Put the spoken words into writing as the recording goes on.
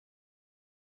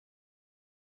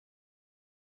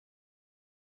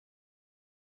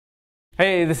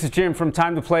Hey, this is Jim from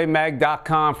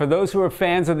TimeToPlayMag.com. For those who are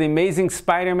fans of the Amazing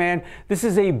Spider-Man, this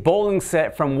is a bowling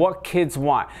set from What Kids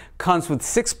Want. Comes with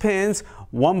 6 pins,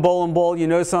 1 bowling ball. You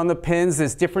notice on the pins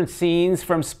there's different scenes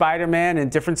from Spider-Man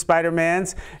and different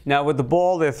Spider-Mans. Now with the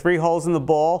ball, there are 3 holes in the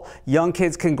ball. Young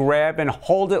kids can grab and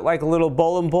hold it like a little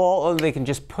bowling ball, or they can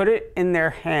just put it in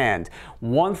their hand.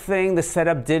 One thing the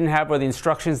setup didn't have, or the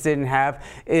instructions didn't have,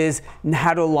 is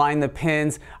how to align the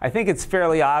pins. I think it's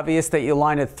fairly obvious that you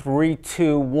line it 3,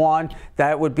 2, 1.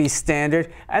 That would be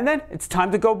standard. And then it's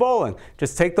time to go bowling.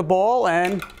 Just take the ball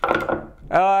and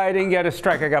I didn't get a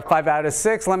strike. I got 5 out of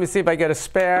 6. Let me see if I get a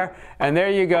spare. And there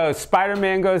you go.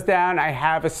 Spider-Man goes down. I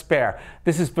have a spare.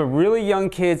 This is for really young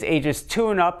kids, ages 2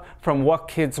 and up, from What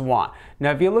Kids Want.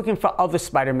 Now, if you're looking for other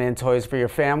Spider-Man toys for your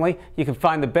family, you can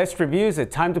find the best reviews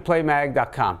at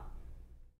TimeToPlayMag.com.